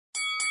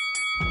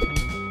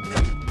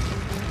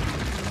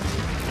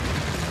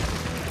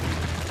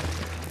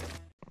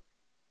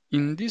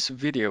In this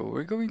video,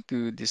 we're going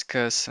to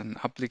discuss an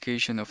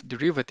application of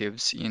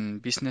derivatives in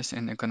business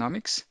and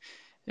economics,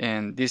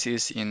 and this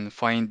is in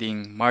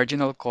finding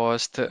marginal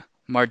cost,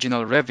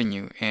 marginal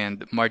revenue,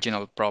 and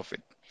marginal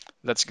profit.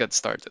 Let's get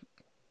started.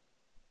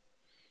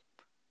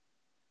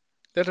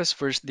 Let us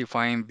first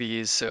define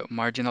these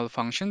marginal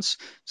functions.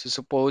 So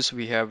suppose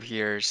we have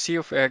here C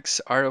of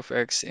x, R of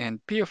x,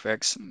 and P of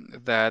x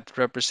that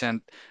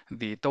represent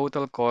the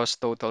total cost,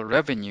 total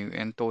revenue,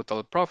 and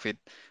total profit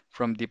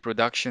from the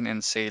production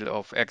and sale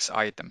of x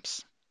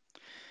items.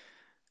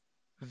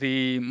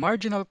 The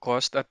marginal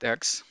cost at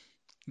x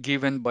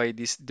given by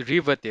this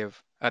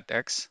derivative at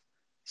x.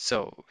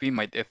 So we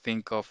might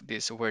think of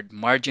this word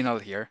marginal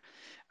here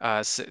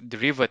as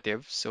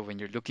derivative. So when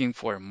you're looking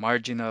for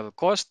marginal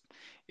cost,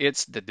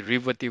 it's the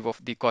derivative of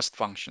the cost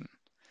function.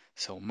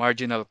 So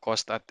marginal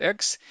cost at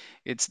x,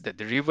 it's the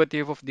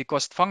derivative of the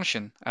cost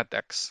function at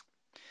x,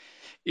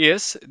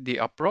 is the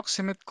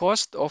approximate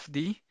cost of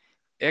the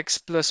x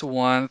plus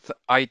 1th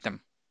item.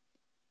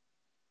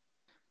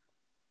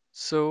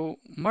 So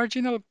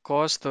marginal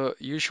cost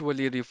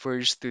usually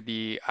refers to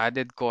the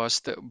added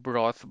cost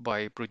brought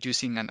by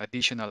producing an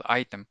additional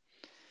item.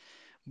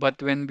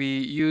 But when we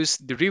use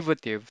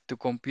derivative to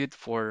compute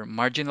for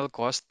marginal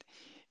cost,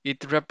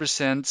 it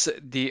represents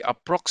the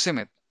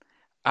approximate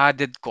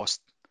added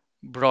cost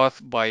brought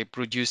by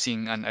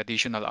producing an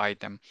additional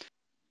item.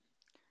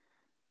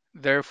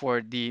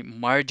 Therefore, the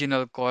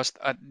marginal cost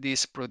at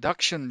this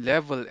production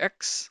level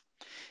X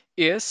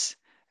is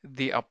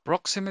the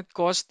approximate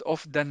cost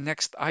of the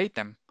next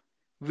item,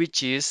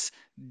 which is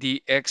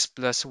the x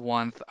plus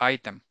 1th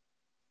item.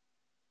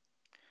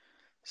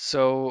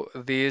 So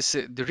this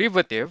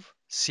derivative,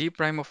 c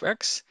prime of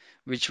x,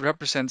 which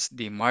represents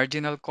the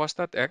marginal cost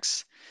at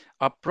x,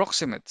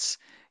 approximates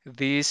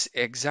this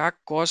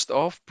exact cost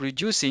of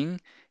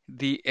producing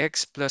the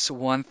x plus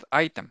 1th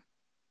item.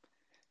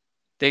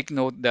 Take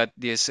note that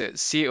this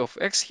c of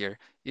x here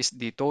is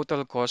the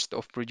total cost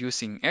of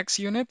producing x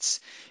units,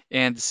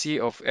 and c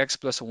of x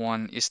plus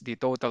 1 is the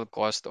total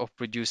cost of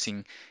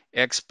producing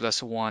x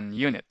plus 1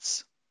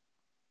 units.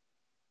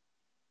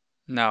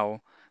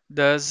 Now,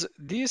 does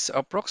this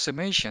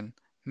approximation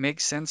make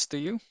sense to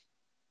you?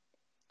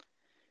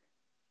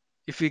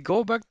 If we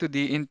go back to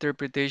the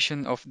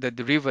interpretation of the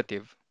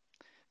derivative,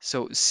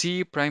 so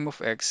c prime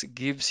of x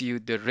gives you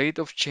the rate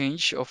of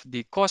change of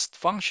the cost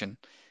function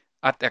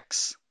at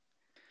x,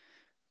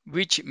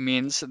 which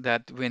means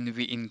that when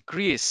we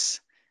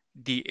increase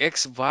the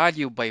x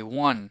value by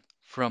 1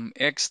 from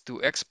x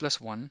to x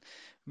plus 1,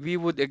 we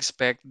would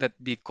expect that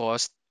the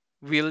cost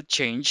will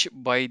change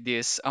by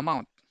this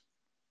amount.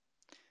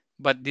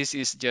 But this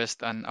is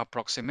just an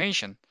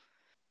approximation.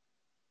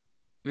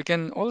 We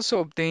can also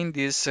obtain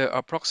this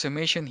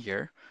approximation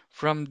here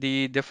from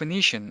the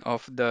definition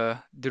of the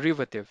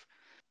derivative.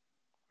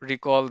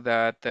 Recall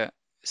that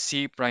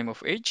c prime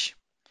of h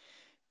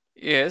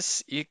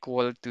is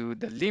equal to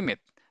the limit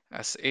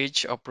as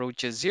h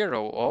approaches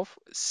 0 of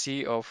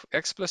c of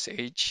x plus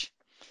h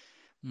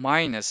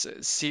minus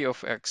c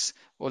of x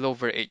all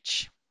over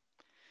h.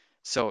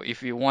 So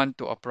if we want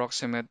to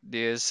approximate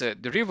this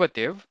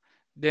derivative,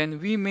 then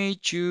we may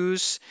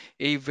choose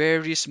a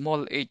very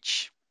small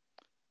h,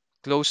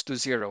 close to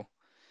 0.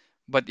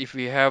 But if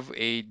we have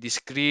a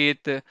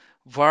discrete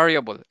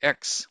variable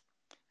x,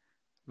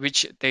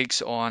 which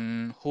takes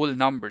on whole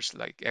numbers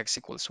like x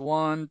equals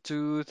 1,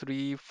 2,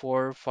 3,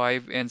 4,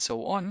 5, and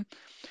so on,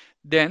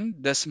 then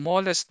the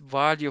smallest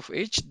value of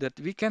h that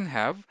we can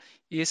have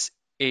is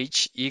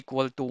h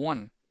equal to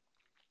 1.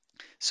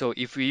 So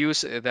if we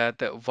use that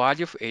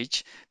value of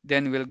h,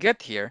 then we'll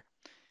get here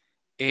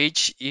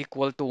h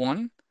equal to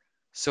 1.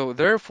 So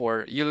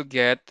therefore, you'll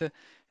get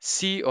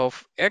c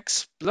of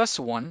x plus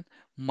 1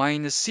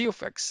 minus c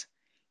of x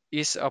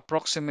is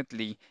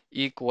approximately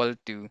equal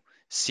to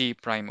c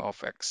prime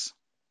of x.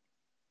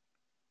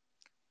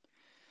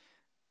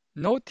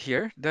 Note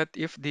here that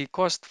if the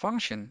cost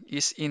function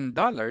is in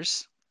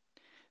dollars,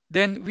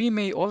 then we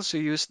may also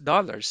use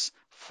dollars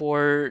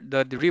for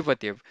the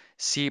derivative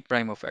c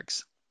prime of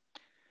x.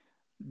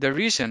 The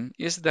reason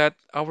is that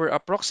our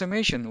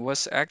approximation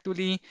was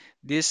actually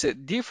this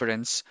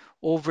difference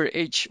over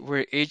h,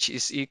 where h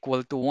is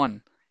equal to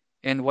 1.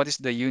 And what is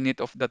the unit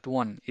of that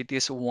 1? It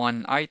is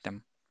 1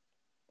 item.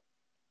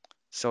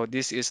 So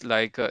this is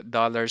like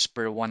dollars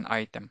per 1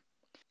 item.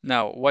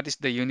 Now, what is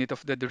the unit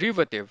of the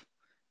derivative?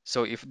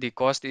 So if the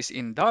cost is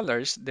in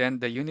dollars, then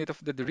the unit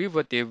of the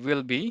derivative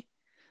will be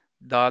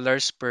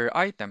dollars per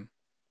item.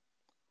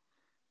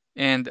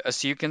 And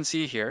as you can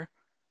see here,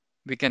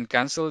 we can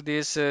cancel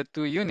these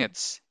two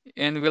units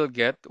and we'll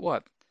get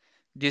what?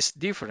 This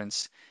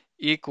difference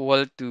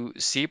equal to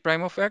c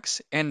prime of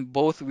x, and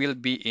both will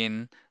be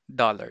in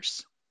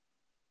dollars.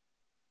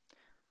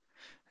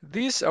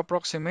 This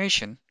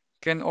approximation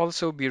can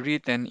also be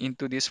written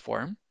into this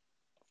form.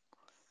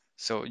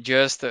 So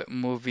just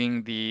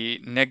moving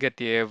the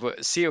negative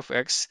c of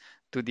x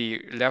to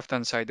the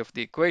left-hand side of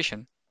the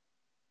equation.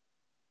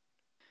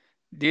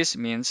 This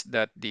means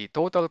that the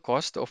total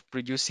cost of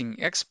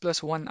producing X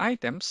plus 1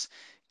 items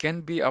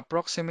can be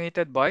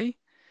approximated by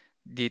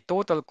the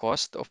total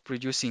cost of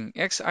producing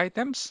X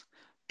items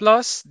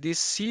plus this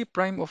C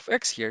prime of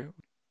X here,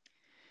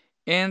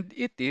 and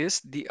it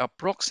is the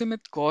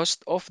approximate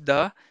cost of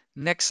the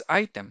next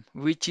item,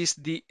 which is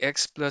the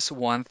X plus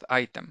 1th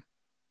item.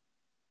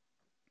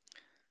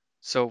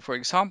 So for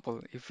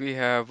example, if we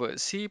have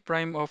C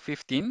prime of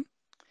 15,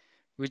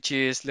 which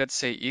is, let's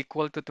say,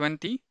 equal to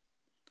 20,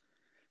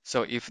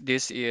 so if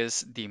this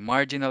is the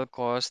marginal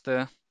cost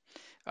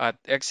at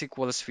X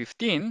equals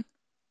 15,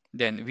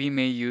 then we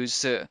may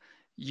use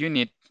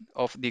unit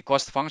of the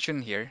cost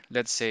function here,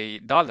 let's say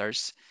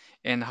dollars.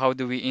 And how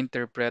do we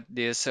interpret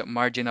this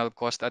marginal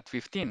cost at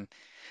 15?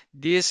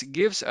 This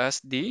gives us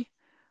the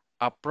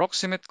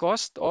approximate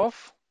cost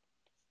of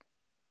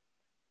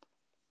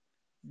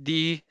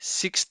the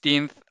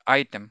 16th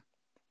item.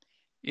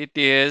 It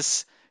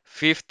is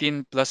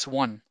 15 plus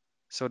 1.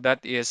 So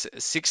that is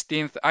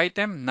 16th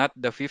item, not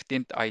the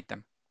 15th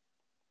item.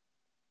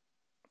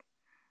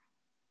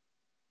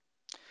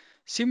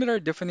 Similar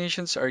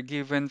definitions are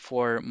given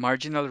for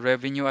marginal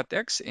revenue at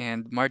X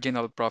and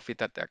marginal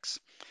profit at X.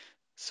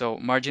 So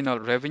marginal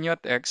revenue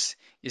at X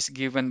is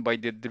given by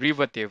the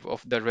derivative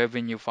of the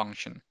revenue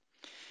function.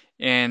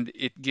 And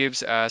it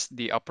gives us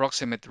the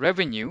approximate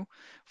revenue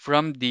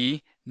from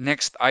the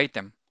next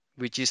item,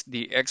 which is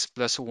the X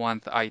plus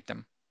 1th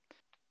item.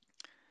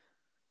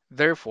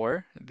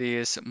 Therefore,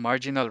 this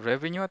marginal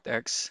revenue at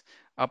X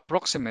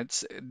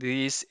approximates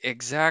this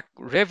exact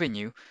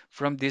revenue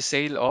from the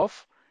sale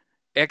of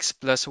X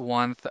plus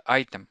 1th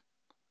item.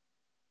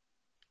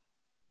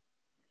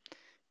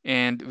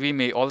 And we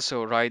may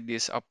also write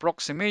this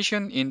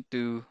approximation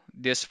into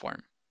this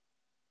form.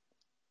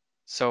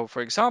 So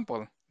for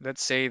example,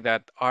 let's say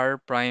that R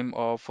prime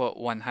of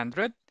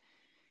 100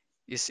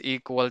 is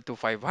equal to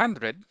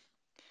 500,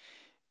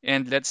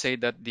 and let's say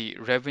that the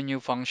revenue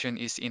function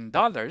is in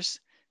dollars,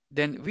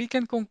 then we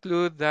can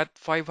conclude that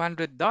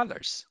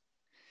 $500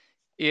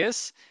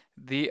 is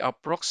the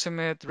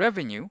approximate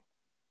revenue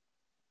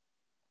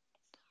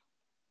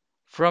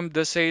from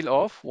the sale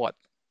of what?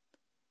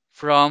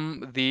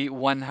 From the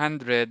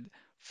 100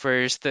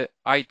 first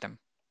item,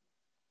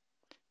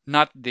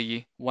 not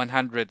the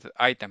 100th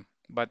item,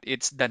 but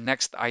it's the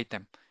next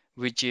item,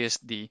 which is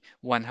the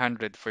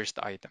 100 first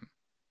item.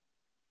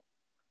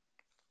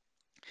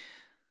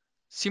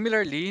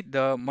 Similarly,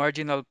 the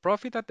marginal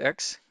profit at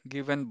X,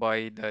 given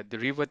by the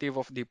derivative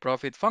of the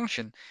profit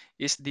function,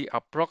 is the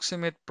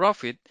approximate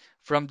profit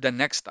from the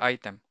next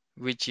item,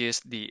 which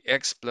is the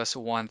X plus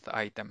 1th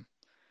item.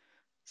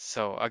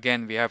 So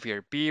again, we have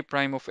here P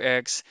prime of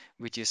X,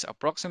 which is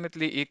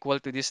approximately equal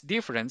to this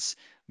difference,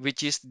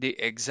 which is the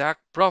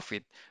exact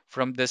profit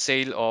from the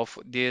sale of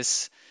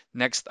this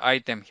next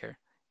item here,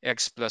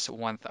 X plus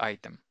 1th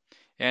item.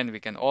 And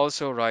we can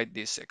also write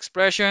this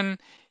expression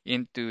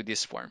into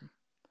this form.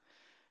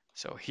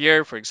 So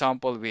here, for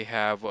example, we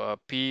have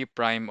P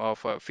prime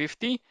of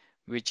 50,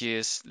 which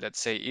is,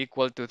 let's say,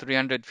 equal to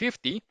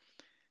 350.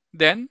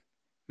 Then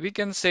we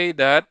can say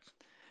that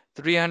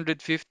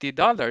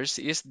 $350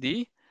 is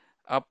the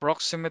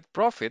approximate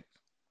profit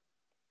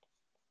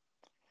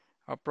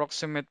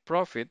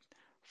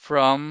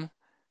from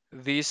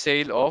the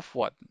sale of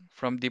what?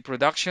 From the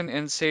production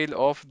and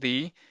sale of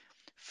the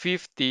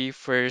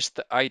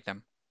 51st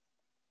item.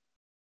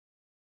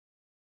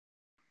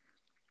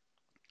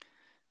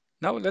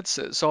 Now let's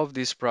solve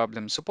this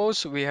problem.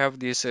 Suppose we have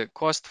this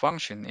cost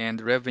function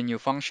and revenue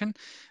function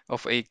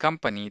of a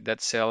company that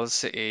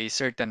sells a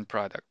certain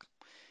product.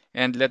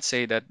 And let's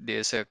say that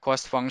this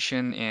cost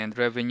function and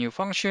revenue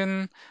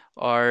function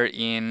are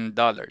in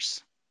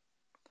dollars.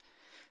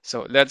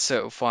 So let's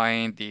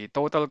find the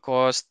total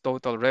cost,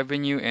 total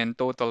revenue, and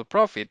total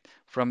profit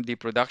from the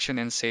production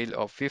and sale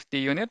of 50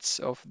 units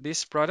of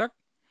this product.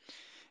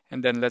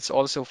 And then let's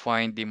also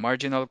find the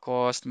marginal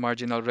cost,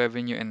 marginal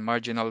revenue, and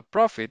marginal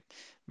profit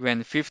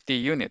when 50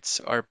 units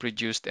are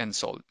produced and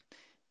sold.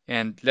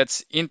 And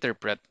let's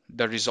interpret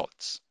the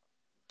results.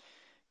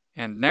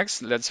 And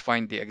next, let's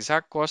find the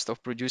exact cost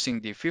of producing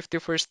the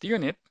 51st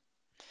unit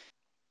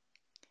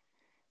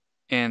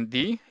and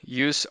D,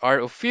 use R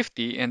of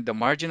 50 and the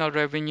marginal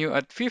revenue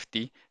at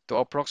 50 to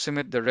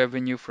approximate the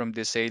revenue from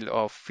the sale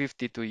of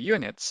 52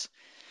 units.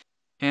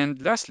 And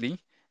lastly,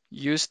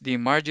 use the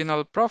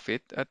marginal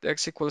profit at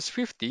X equals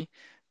 50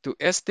 to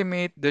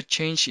estimate the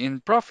change in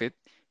profit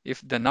if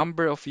the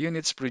number of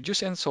units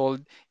produced and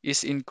sold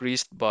is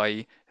increased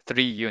by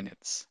 3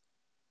 units.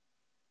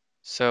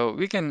 So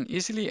we can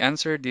easily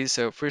answer this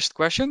first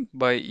question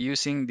by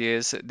using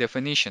this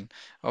definition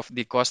of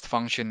the cost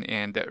function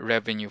and the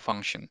revenue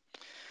function.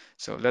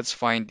 So let's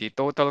find the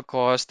total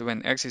cost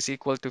when X is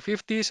equal to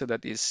 50. So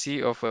that is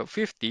C of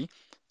 50.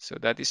 So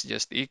that is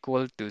just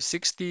equal to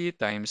 60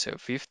 times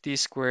 50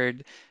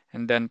 squared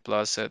and then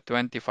plus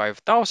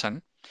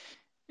 25,000.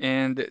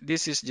 And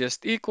this is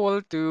just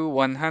equal to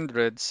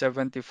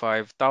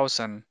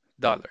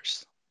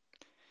 $175,000.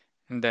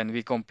 And then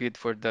we compute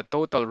for the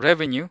total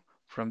revenue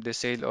from the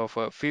sale of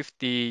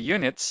 50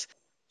 units.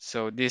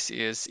 So this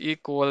is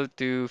equal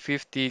to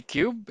 50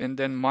 cubed and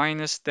then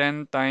minus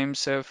 10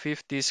 times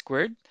 50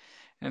 squared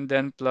and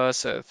then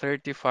plus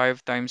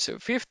 35 times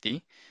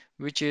 50,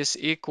 which is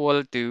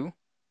equal to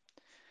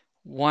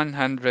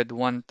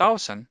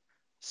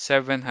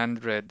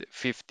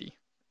 101,750.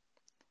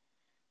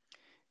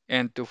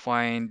 And to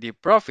find the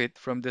profit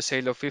from the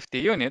sale of 50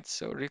 units,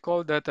 so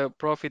recall that a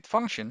profit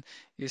function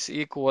is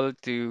equal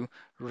to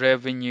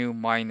revenue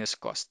minus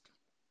cost.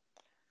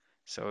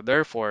 So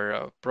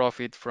therefore,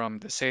 profit from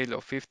the sale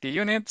of 50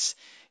 units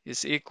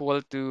is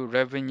equal to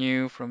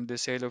revenue from the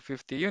sale of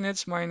 50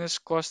 units minus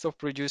cost of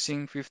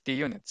producing 50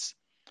 units.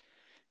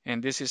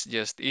 And this is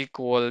just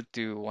equal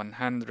to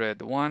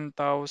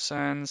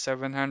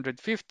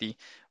 101,750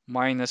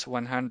 minus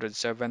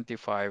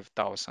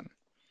 175,000.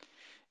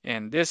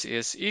 And this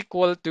is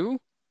equal to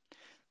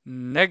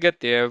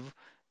negative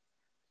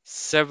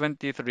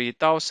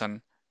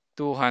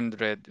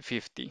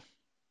 73,250.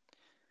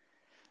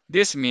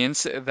 This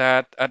means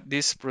that at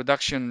this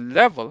production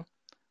level,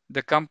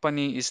 the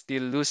company is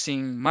still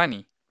losing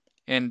money,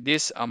 and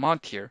this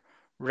amount here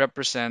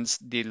represents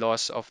the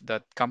loss of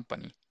that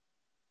company.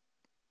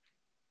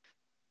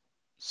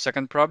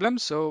 Second problem,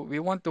 so we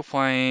want to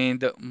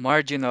find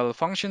marginal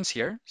functions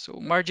here. So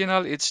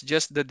marginal, it's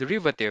just the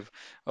derivative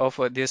of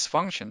these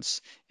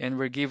functions, and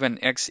we're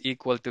given x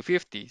equal to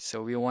 50.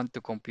 So we want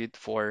to compute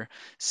for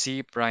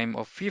c prime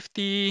of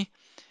 50,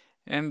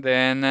 and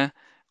then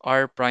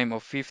r prime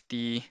of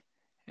 50,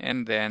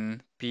 and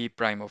then p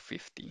prime of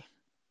 50.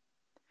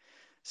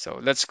 So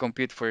let's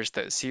compute first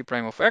c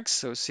prime of x.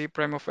 So c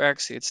prime of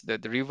x, it's the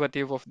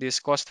derivative of this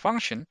cost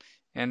function,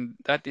 and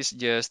that is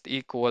just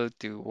equal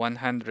to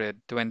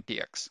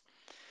 120x.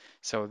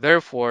 So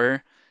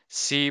therefore,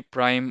 c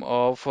prime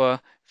of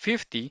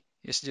 50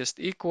 is just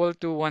equal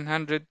to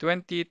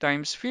 120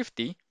 times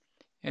 50,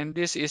 and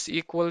this is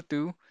equal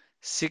to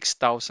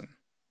 6,000.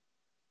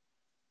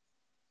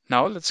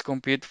 Now let's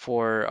compute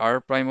for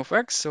r prime of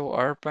x. So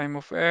r prime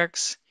of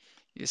x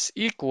is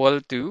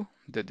equal to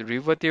the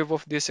derivative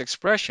of this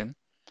expression,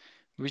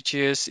 which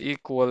is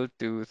equal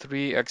to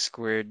 3x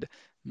squared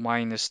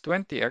minus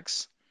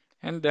 20x,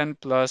 and then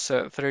plus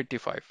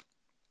 35.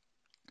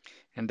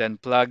 And then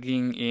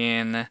plugging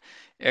in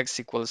x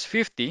equals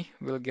 50,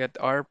 we'll get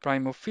r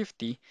prime of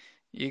 50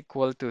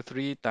 equal to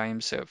 3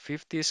 times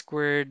 50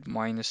 squared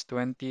minus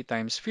 20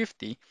 times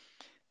 50,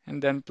 and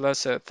then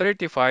plus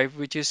 35,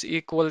 which is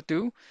equal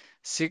to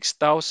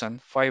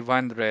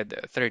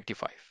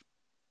 6,535.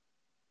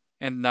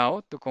 And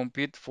now to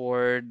compute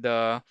for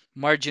the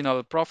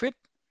marginal profit,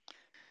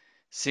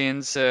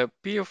 since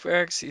p of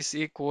x is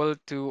equal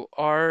to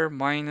r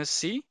minus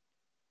c,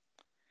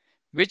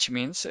 which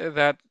means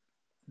that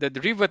the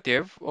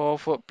derivative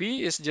of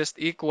p is just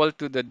equal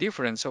to the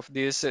difference of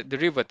these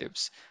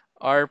derivatives,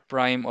 r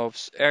prime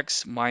of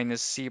x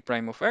minus c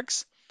prime of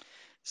x.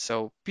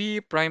 So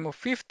p prime of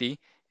 50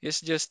 is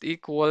just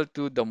equal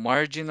to the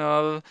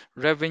marginal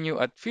revenue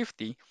at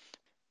 50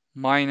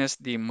 minus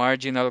the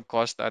marginal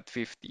cost at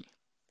 50.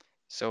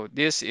 So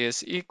this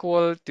is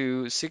equal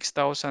to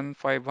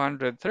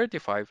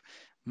 6,535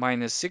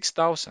 minus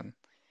 6,000,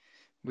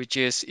 which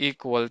is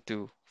equal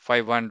to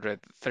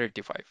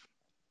 535.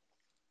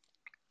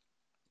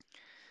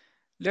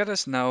 Let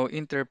us now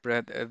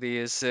interpret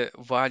these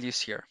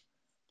values here.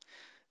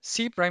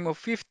 C prime of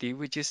 50,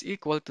 which is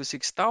equal to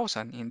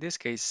 6,000, in this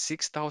case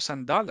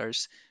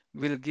 $6,000,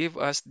 will give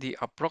us the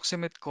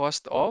approximate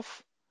cost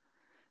of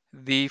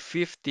the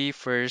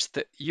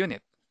 51st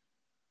unit,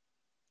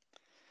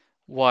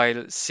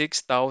 while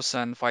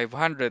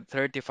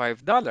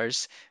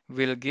 $6,535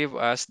 will give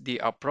us the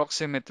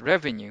approximate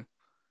revenue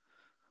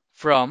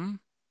from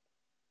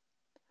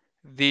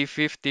the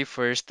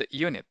 51st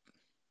unit.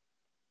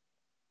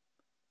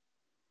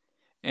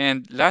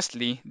 And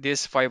lastly,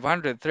 this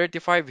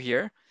 535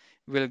 here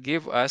will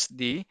give us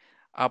the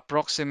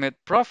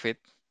approximate profit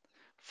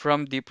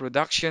from the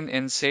production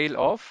and sale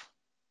of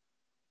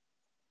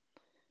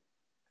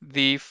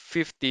the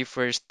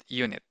 51st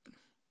unit.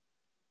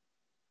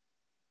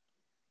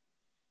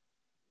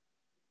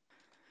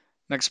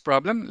 Next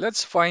problem,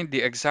 let's find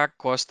the exact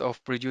cost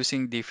of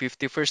producing the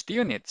 51st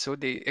unit. So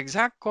the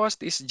exact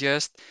cost is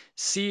just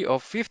C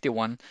of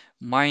 51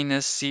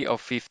 minus C of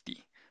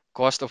 50.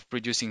 Cost of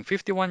producing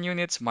 51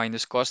 units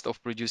minus cost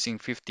of producing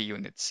 50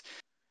 units,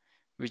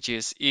 which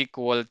is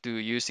equal to,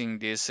 using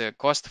this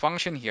cost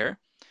function here,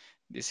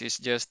 this is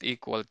just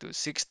equal to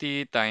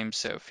 60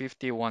 times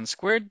 51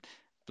 squared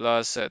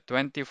plus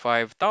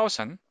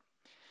 25,000,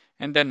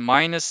 and then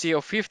minus C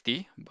of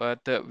 50, but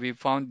we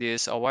found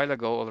this a while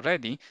ago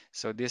already,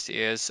 so this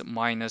is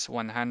minus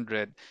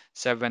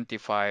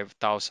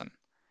 175,000.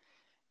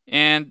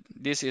 And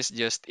this is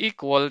just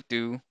equal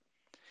to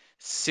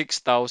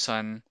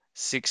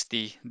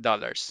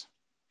 $6,060.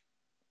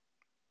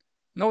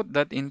 Note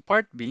that in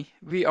part B,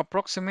 we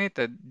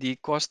approximated the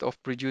cost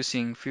of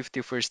producing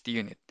 51st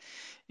unit,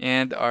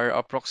 and our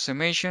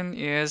approximation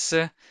is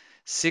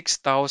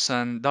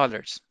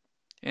 $6,000.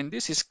 And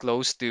this is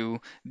close to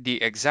the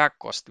exact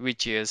cost,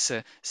 which is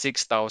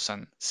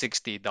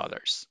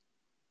 $6,060.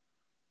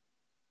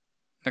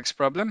 Next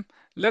problem.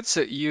 Let's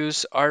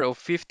use R of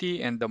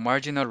 50 and the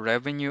marginal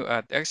revenue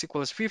at X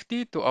equals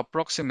 50 to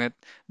approximate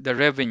the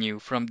revenue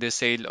from the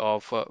sale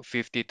of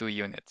 52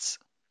 units.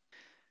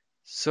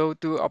 So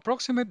to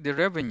approximate the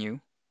revenue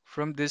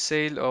from the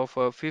sale of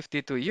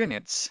 52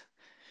 units,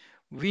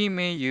 we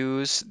may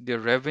use the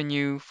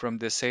revenue from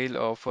the sale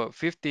of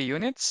 50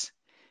 units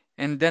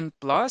and then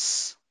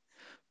plus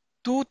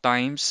 2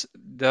 times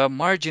the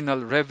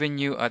marginal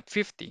revenue at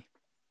 50.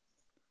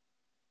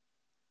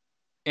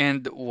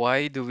 And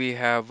why do we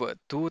have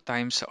 2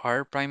 times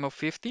R prime of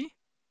 50?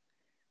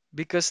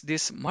 Because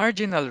this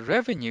marginal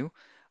revenue,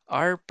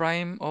 R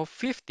prime of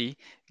 50,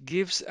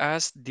 gives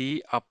us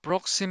the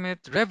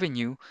approximate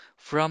revenue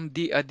from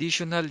the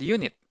additional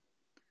unit,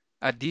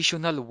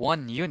 additional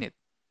 1 unit.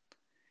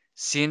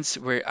 Since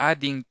we're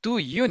adding 2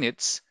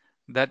 units,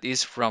 that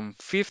is from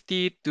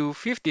 50 to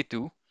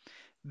 52,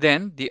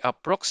 then the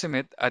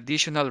approximate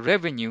additional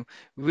revenue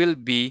will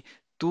be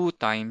 2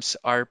 times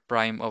R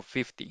prime of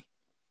 50.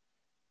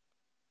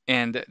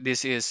 And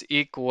this is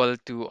equal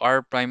to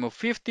R prime of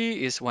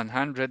 50 is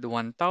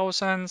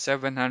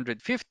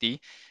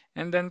 101,750,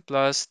 and then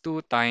plus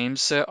 2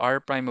 times R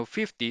prime of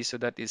 50, so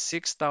that is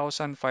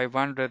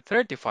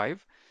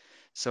 6,535.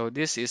 So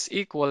this is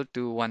equal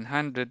to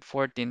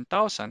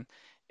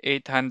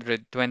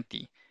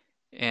 114,820.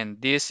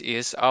 And this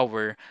is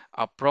our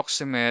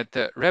approximate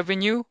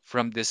revenue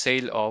from the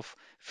sale of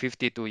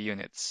 52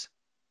 units.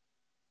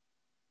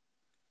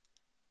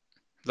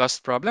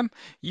 Last problem,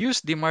 use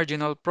the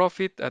marginal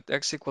profit at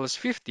X equals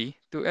 50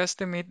 to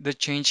estimate the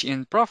change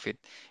in profit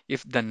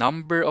if the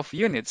number of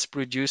units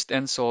produced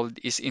and sold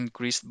is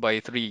increased by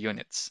 3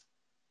 units.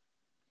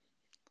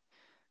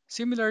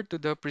 Similar to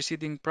the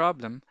preceding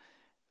problem,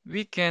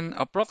 we can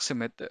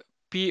approximate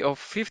P of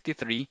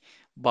 53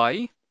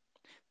 by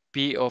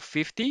P of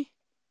 50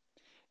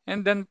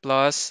 and then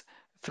plus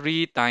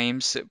 3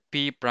 times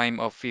P prime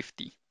of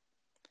 50.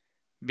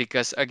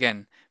 Because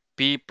again,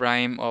 P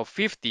prime of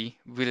 50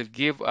 will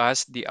give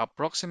us the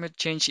approximate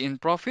change in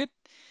profit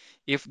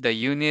if the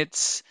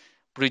units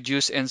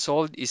produced and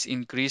sold is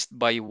increased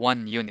by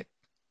 1 unit.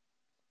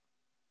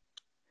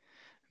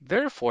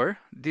 Therefore,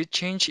 the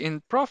change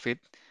in profit,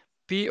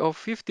 P of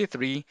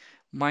 53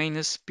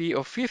 minus P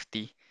of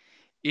 50,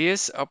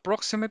 is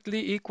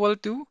approximately equal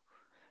to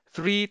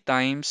 3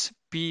 times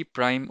P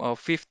prime of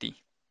 50.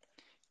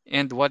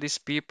 And what is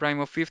P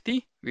prime of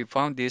 50? We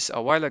found this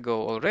a while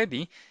ago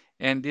already,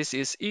 and this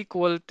is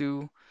equal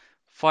to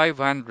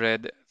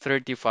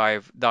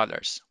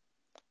 $535.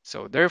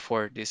 So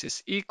therefore, this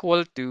is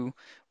equal to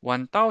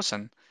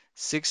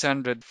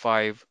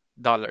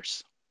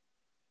 $1,605.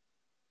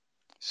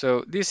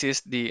 So this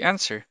is the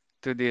answer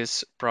to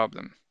this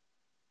problem.